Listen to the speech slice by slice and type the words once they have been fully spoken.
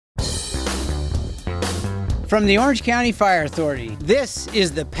From the Orange County Fire Authority, this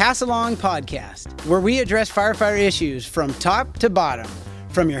is the Pass Along Podcast, where we address firefighter issues from top to bottom,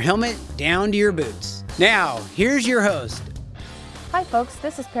 from your helmet down to your boots. Now, here's your host. Hi folks,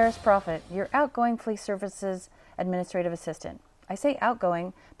 this is Paris Prophet, your outgoing Fleet Services Administrative Assistant. I say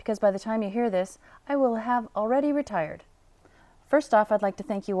outgoing because by the time you hear this, I will have already retired. First off, I'd like to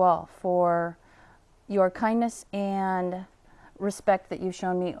thank you all for your kindness and respect that you've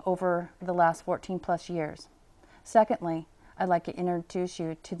shown me over the last 14 plus years. Secondly, I'd like to introduce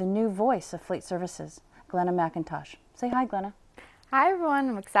you to the new voice of Fleet Services, Glenna McIntosh. Say hi, Glenna. Hi everyone,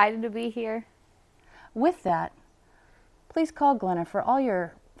 I'm excited to be here. With that, please call Glenna for all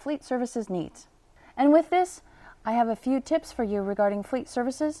your Fleet Services needs. And with this, I have a few tips for you regarding Fleet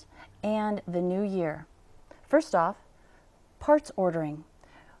Services and the new year. First off, parts ordering.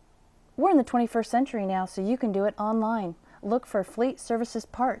 We're in the 21st century now, so you can do it online. Look for Fleet Services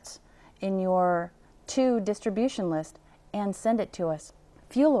parts in your to distribution list and send it to us.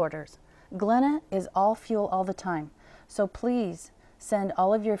 Fuel orders. Glenna is all fuel all the time, so please send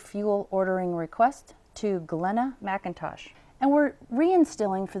all of your fuel ordering requests to Glenna McIntosh. And we're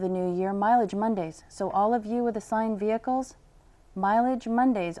reinstilling for the new year Mileage Mondays, so all of you with assigned vehicles, Mileage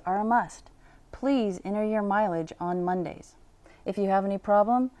Mondays are a must. Please enter your mileage on Mondays. If you have any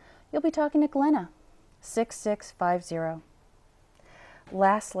problem, you'll be talking to Glenna, 6650.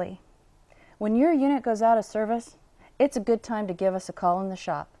 Lastly, when your unit goes out of service, it's a good time to give us a call in the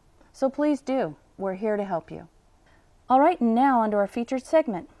shop. So please do. We're here to help you. All right, now onto our featured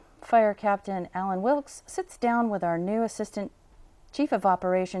segment. Fire Captain Alan Wilkes sits down with our new Assistant Chief of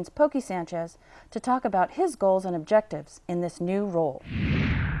Operations, Pokey Sanchez, to talk about his goals and objectives in this new role.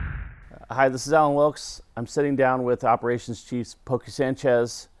 Hi, this is Alan Wilkes. I'm sitting down with Operations Chief Pokey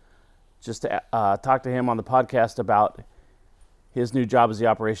Sanchez just to talk to him on the podcast about his new job as the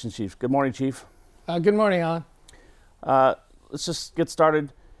Operations Chief. Good morning, Chief. Good morning, Alan. Let's just get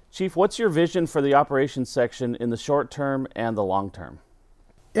started. Chief, what's your vision for the operations section in the short term and the long term?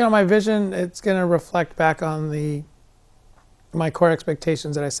 You know, my vision, it's going to reflect back on my core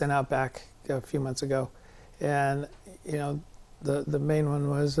expectations that I sent out back a few months ago. And, you know, the main one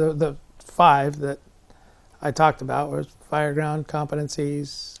was the 5 that I talked about was fireground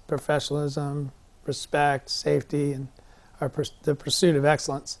competencies, professionalism, respect, safety, and the pursuit of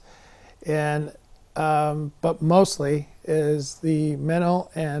excellence. And but mostly is the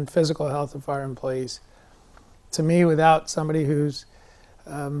mental and physical health of our employees. To me, without somebody who's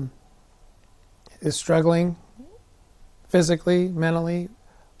is struggling physically, mentally,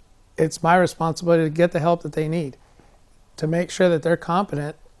 it's my responsibility to get the help that they need, to make sure that they're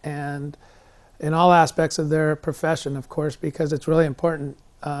competent and in all aspects of their profession, of course, because it's really important,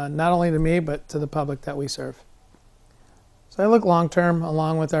 not only to me, but to the public that we serve. So I look long-term,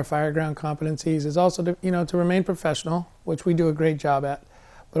 along with our fireground competencies, is also to remain professional, which we do a great job at,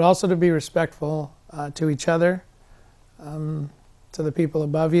 but also to be respectful to each other, to the people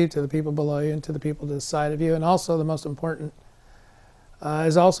above you, to the people below you, and to the people to the side of you. And also, the most important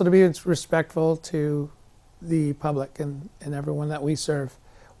is also to be respectful to the public and everyone that we serve.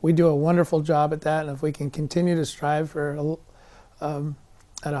 We do a wonderful job at that, and if we can continue to strive for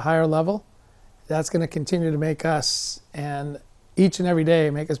at a higher level, that's going to continue to make us, and each and every day,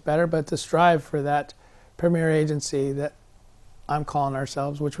 make us better, but to strive for that premier agency that I'm calling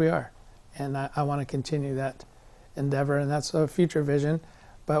ourselves, which we are. And I want to continue that endeavor, and that's a future vision.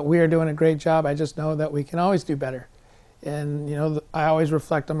 But we are doing a great job. I just know that we can always do better. And, you know, I always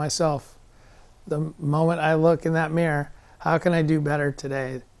reflect on myself. The moment I look in that mirror, how can I do better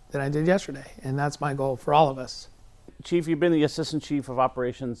today than I did yesterday? And that's my goal for all of us. Chief, you've been the Assistant Chief of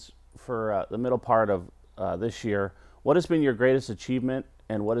Operations for the middle part of this year. What has been your greatest achievement,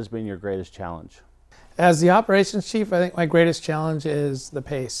 and what has been your greatest challenge? As the Operations Chief, I think my greatest challenge is the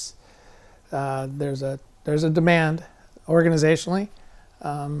pace. There's a demand organizationally,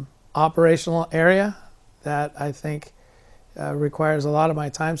 operational area that I think requires a lot of my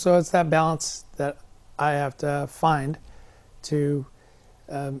time. So it's that balance that I have to find to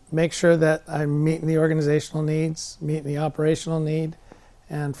make sure that I'm meeting the organizational needs, meeting the operational need,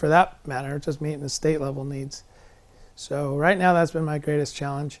 and for that matter, just meeting the state level needs. So right now, that's been my greatest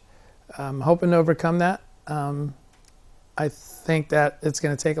challenge. I'm hoping to overcome that. I think that it's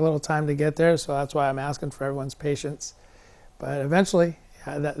going to take a little time to get there, so that's why I'm asking for everyone's patience. But eventually,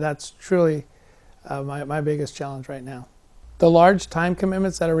 that's truly my biggest challenge right now. The large time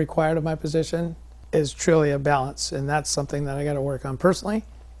commitments that are required of my position is truly a balance, and that's something that I got to work on personally,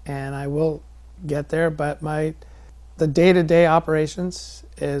 and I will get there. But the day-to-day operations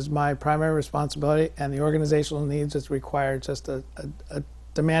is my primary responsibility, and the organizational needs is required just a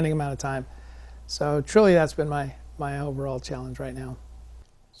demanding amount of time. So truly that's been my overall challenge right now.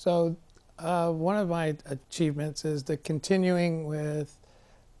 So one of my achievements is the continuing with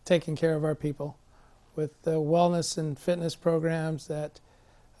taking care of our people with the wellness and fitness programs that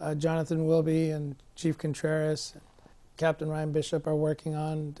Jonathan Wilby and Chief Contreras and Captain Ryan Bishop are working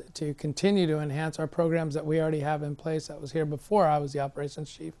on to continue to enhance our programs that we already have in place that was here before I was the operations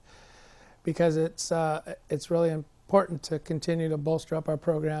chief, because it's really important to continue to bolster up our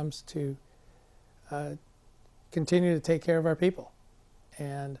programs to continue to take care of our people.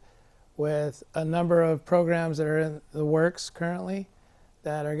 And with a number of programs that are in the works currently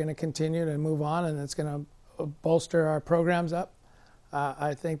that are going to continue to move on, and it's going to bolster our programs up,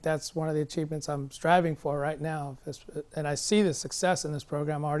 I think that's one of the achievements I'm striving for right now. And I see the success in this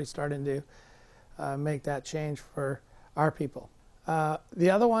program already starting to make that change for our people. The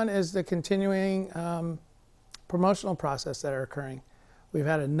other one is the continuing promotional process that are occurring. We've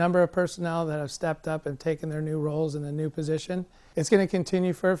had a number of personnel that have stepped up and taken their new roles in the new position. It's going to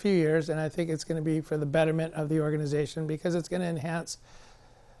continue for a few years, and I think it's going to be for the betterment of the organization, because it's going to enhance,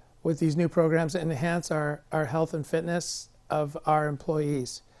 with these new programs, enhance our health and fitness of our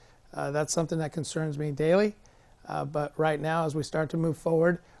employees. That's something that concerns me daily, but right now as we start to move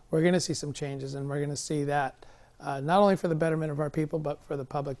forward, we're going to see some changes, and we're going to see that not only for the betterment of our people, but for the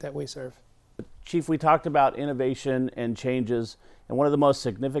public that we serve. Chief, we talked about innovation and changes, and one of the most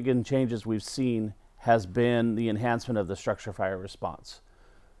significant changes we've seen has been the enhancement of the structure fire response.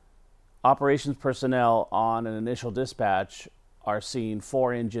 Operations personnel on an initial dispatch are seeing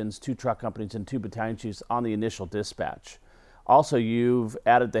 4 engines, 2 truck companies, and 2 battalion chiefs on the initial dispatch. Also, you've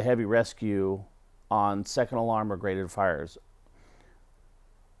added the heavy rescue on second alarm or graded fires.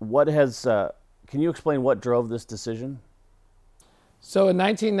 Can you explain what drove this decision? So in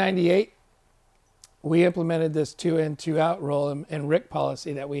 1998, we implemented this 2-in, 2-out rule and RIC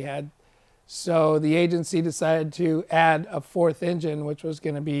policy that we had. So the agency decided to add a 4th engine, which was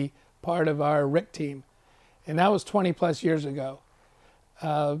going to be part of our RIC team. And that was 20 plus years ago.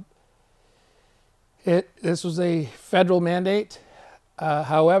 This was a federal mandate.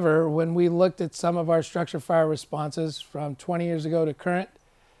 However, when we looked at some of our structure fire responses from 20 years ago to current,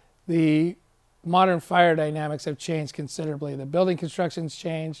 the modern fire dynamics have changed considerably. The building construction's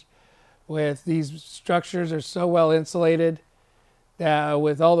changed. With these structures are so well insulated that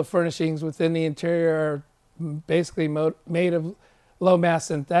with all the furnishings within the interior are basically made of low mass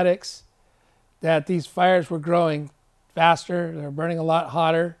synthetics, that these fires were growing faster, they're burning a lot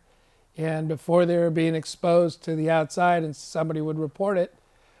hotter, and before they were being exposed to the outside and somebody would report it,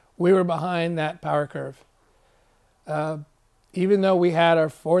 we were behind that power curve. Even though we had our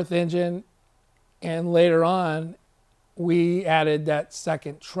 4th engine, and later on we added that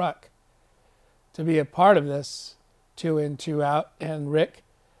 2nd truck to be a part of this 2-in, 2-out and RIC,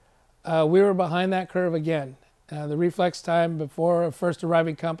 we were behind that curve again. The reflex time before a first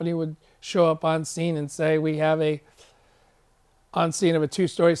arriving company would show up on scene and say, we have on scene of a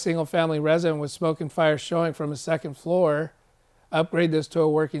 2-story single family resident with smoke and fire showing from a 2nd floor, upgrade this to a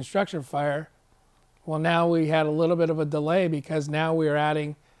working structure fire. Well, now we had a little bit of a delay because now we are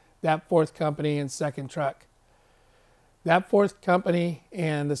adding that 4th company and 2nd truck. That 4th company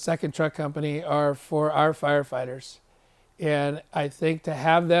and the 2nd truck company are for our firefighters. And I think to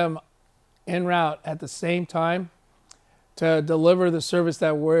have them en route at the same time to deliver the service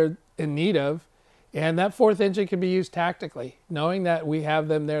that we're in need of, and that 4th engine can be used tactically, knowing that we have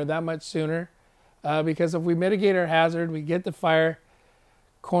them there that much sooner. Because if we mitigate our hazard, we get the fire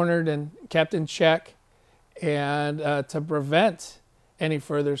cornered and kept in check, and to prevent any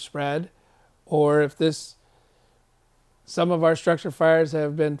further spread, or if some of our structure fires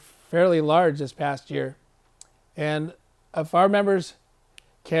have been fairly large this past year. And if our members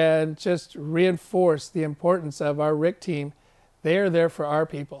can just reinforce the importance of our RIC team, they are there for our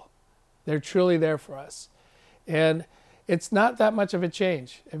people. They're truly there for us. And it's not that much of a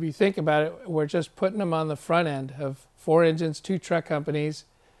change. If you think about it, we're just putting them on the front end of 4 engines, 2 truck companies,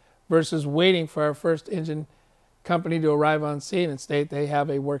 versus waiting for our 1st engine company to arrive on scene and state they have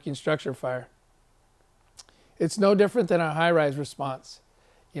a working structure fire. It's no different than a high-rise response.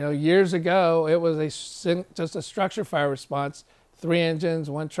 Years ago, it was just a structure fire response, 3 engines,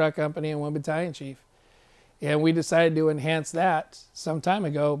 1 truck company, and 1 battalion chief. And we decided to enhance that some time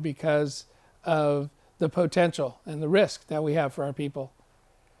ago because of the potential and the risk that we have for our people.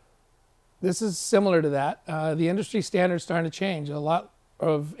 This is similar to that. The industry standards starting to change. A lot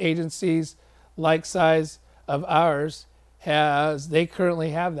of agencies like size of ours they currently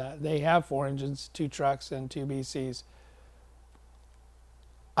have that. They have 4 engines, 2 trucks, and 2 BCs.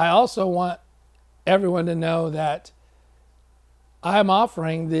 I also want everyone to know that I'm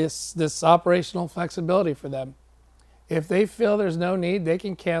offering this operational flexibility for them. If they feel there's no need, they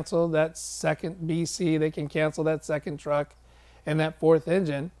can cancel that second BC, they can cancel that second truck and that fourth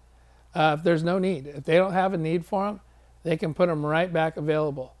engine if there's no need. If they don't have a need for them, they can put them right back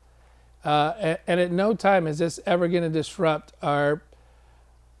available. And at no time is this ever going to disrupt our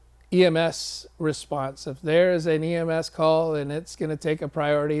EMS response. If there is an EMS call and it's going to take a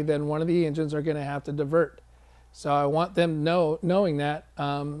priority, then one of the engines are going to have to divert. So I want them knowing that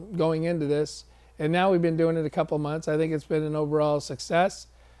going into this. And now we've been doing it a couple months. I think it's been an overall success.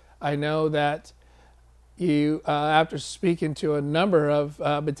 I know that you, after speaking to a number of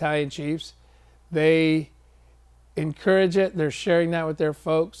battalion chiefs, they encourage it. They're sharing that with their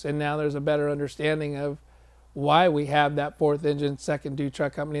folks, and now there's a better understanding of why we have that fourth engine, second due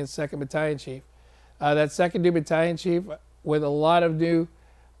truck company, and second battalion chief. That second due battalion chief, with a lot of new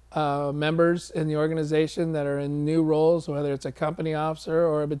members in the organization that are in new roles, whether it's a company officer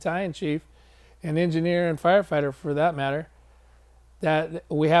or a battalion chief, an engineer and firefighter for that matter, that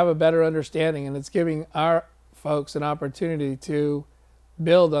we have a better understanding, and it's giving our folks an opportunity to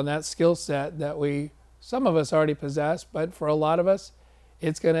build on that skill set that some of us already possess, but for a lot of us,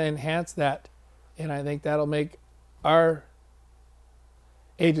 it's going to enhance that. And I think that'll make our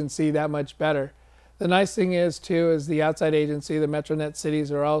agency that much better. The nice thing is, too, is the outside agency, the MetroNet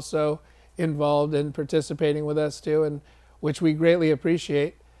cities, are also involved in participating with us, too, and which we greatly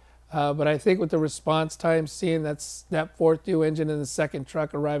appreciate. But I think with the response time, seeing that fourth due engine and the second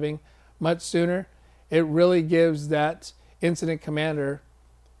truck arriving much sooner, it really gives that incident commander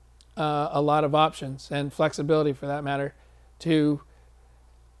a lot of options and flexibility, for that matter, to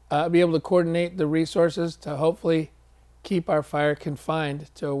be able to coordinate the resources to hopefully keep our fire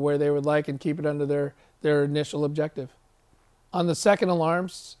confined to where they would like and keep it under their initial objective. On the second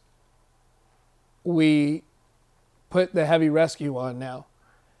alarms, we put the heavy rescue on now.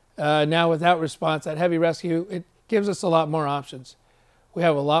 Now without response, that heavy rescue, it gives us a lot more options. We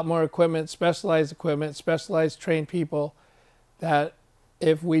have a lot more equipment, specialized trained people that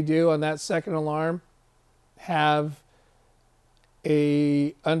if we do on that second alarm have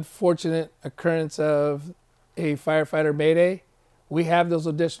a unfortunate occurrence of a firefighter mayday, we have those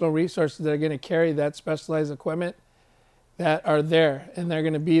additional resources that are going to carry that specialized equipment that are there, and they're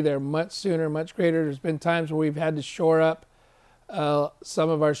going to be there much sooner, much greater. There's been times where we've had to shore up some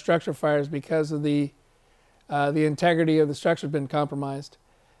of our structure fires because of the integrity of the structure has been compromised.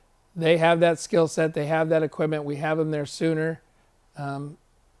 They have that skill set, they have that equipment, we have them there sooner,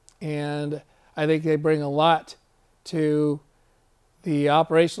 and I think they bring a lot to the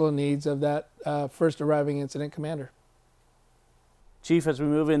operational needs of that first arriving incident commander. Chief, as we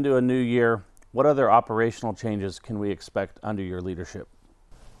move into a new year, what other operational changes can we expect under your leadership?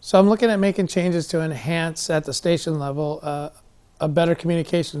 So I'm looking at making changes to enhance at the station level a better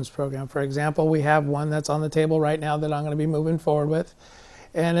communications program. For example, we have one that's on the table right now that I'm going to be moving forward with,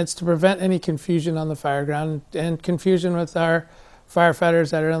 and it's to prevent any confusion on the fire ground and confusion with our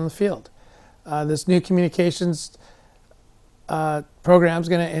firefighters that are in the field. This new communications program is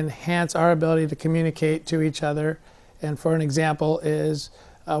going to enhance our ability to communicate to each other, and for an example is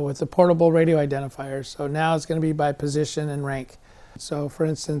with the portable radio identifiers. So now it's going to be by position and rank. So for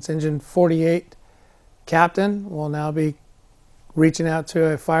instance, engine 48 captain will now be reaching out to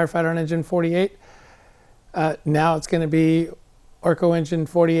a firefighter on engine 48. Now it's going to be Orco engine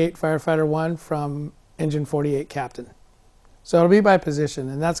 48 firefighter 1 from engine 48 captain. So it'll be by position,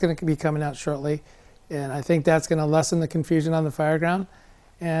 and that's going to be coming out shortly. And I think that's going to lessen the confusion on the fire ground,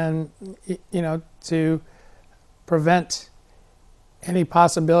 and to prevent any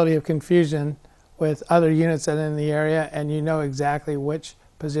possibility of confusion with other units that are in the area, and you know exactly which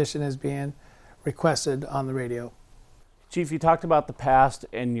position is being requested on the radio. Chief, you talked about the past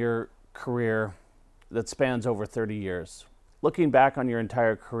and your career that spans over 30 years. Looking back on your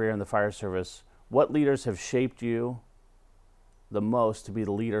entire career in the fire service, what leaders have shaped you the most to be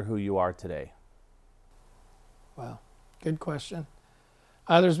the leader who you are today? Wow, good question.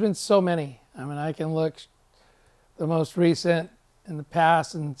 There's been so many. I mean, I can look the most recent in the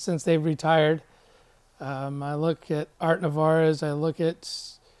past and since they've retired. I look at Art Navarez, I look at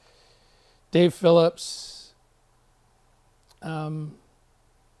Dave Phillips,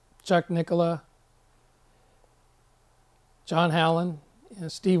 Chuck Nicola, John Howland,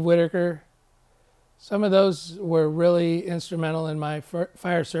 Steve Whitaker. Some of those were really instrumental in my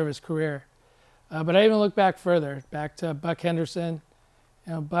fire service career. But I even look back further, back to Buck Henderson.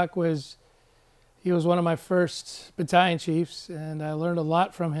 Buck was one of my first battalion chiefs, and I learned a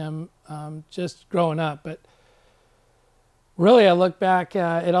lot from him just growing up. But Really, I look back,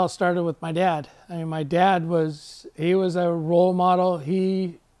 it all started with my dad. I mean, my dad was a role model.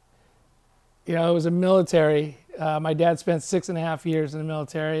 He, was a military. My dad spent 6.5 years in the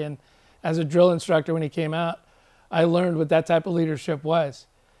military, and as a drill instructor when he came out, I learned what that type of leadership was.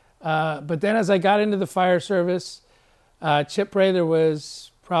 But then as I got into the fire service, Chip Prather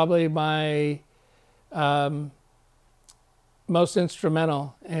was probably my most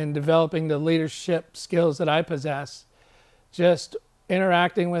instrumental in developing the leadership skills that I possess. Just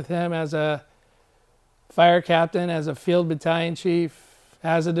interacting with him as a fire captain, as a field battalion chief,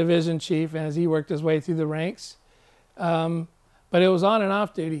 as a division chief, and as he worked his way through the ranks. But it was on and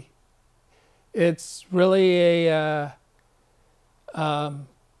off duty. It's really not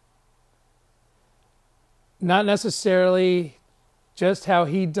necessarily just how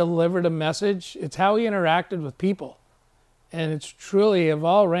he delivered a message, it's how he interacted with people. And it's truly of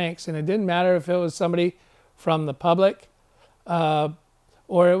all ranks, and it didn't matter if it was somebody from the public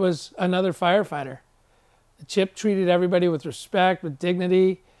or it was another firefighter. Chip treated everybody with respect, with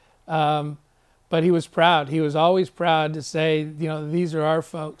dignity, but he was proud. He was always proud to say, these are our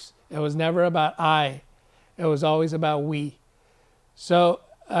folks. It was never about I. It was always about we. So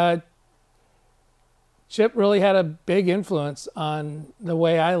Chip really had a big influence on the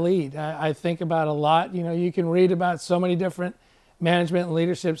way I lead. I think about a lot. You can read about so many different management and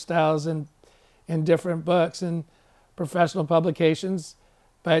leadership styles in different books and professional publications,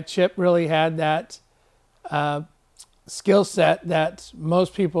 but Chip really had that skill set that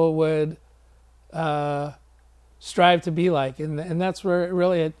most people would strive to be like, and that's where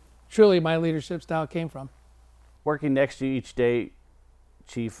really truly my leadership style came from. Working next to you each day,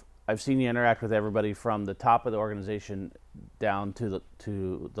 Chief, I've seen you interact with everybody from the top of the organization down to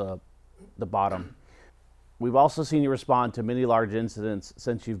the bottom. We've also seen you respond to many large incidents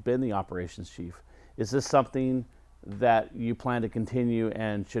since you've been the operations chief. Is this something that you plan to continue,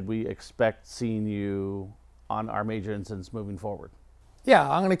 and should we expect seeing you on our major incidents moving forward? Yeah,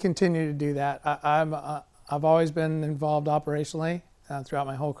 I'm going to continue to do that. I've always been involved operationally throughout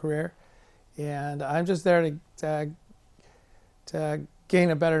my whole career, and I'm just there to gain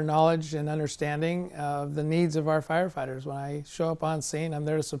a better knowledge and understanding of the needs of our firefighters. When I show up on scene, I'm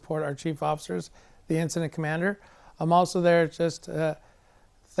there to support our chief officers, the incident commander. I'm also there just to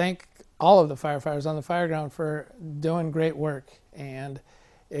thank all of the firefighters on the fire ground for doing great work, and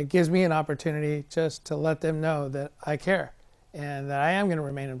it gives me an opportunity just to let them know that I care and that I am going to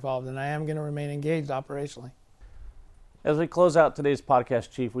remain involved and I am going to remain engaged operationally. As we close out today's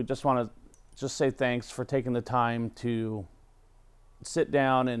podcast, Chief, we just want to say thanks for taking the time to sit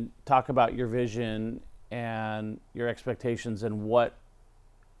down and talk about your vision and your expectations and what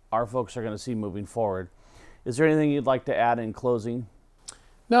our folks are going to see moving forward. Is there anything you'd like to add in closing?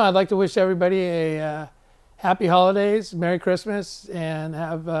 No, I'd like to wish everybody a happy holidays, Merry Christmas, and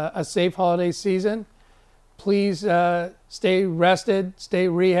have a safe holiday season. Please stay rested, stay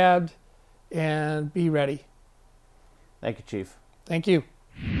rehabbed, and be ready. Thank you, Chief. Thank you.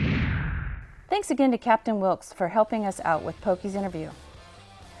 Thanks again to Captain Wilkes for helping us out with Pokey's interview.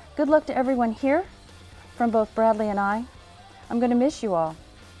 Good luck to everyone here. From both Bradley and I'm going to miss you all.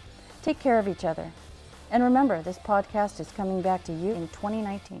 Take care of each other. And remember, this podcast is coming back to you in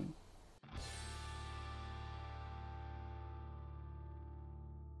 2019.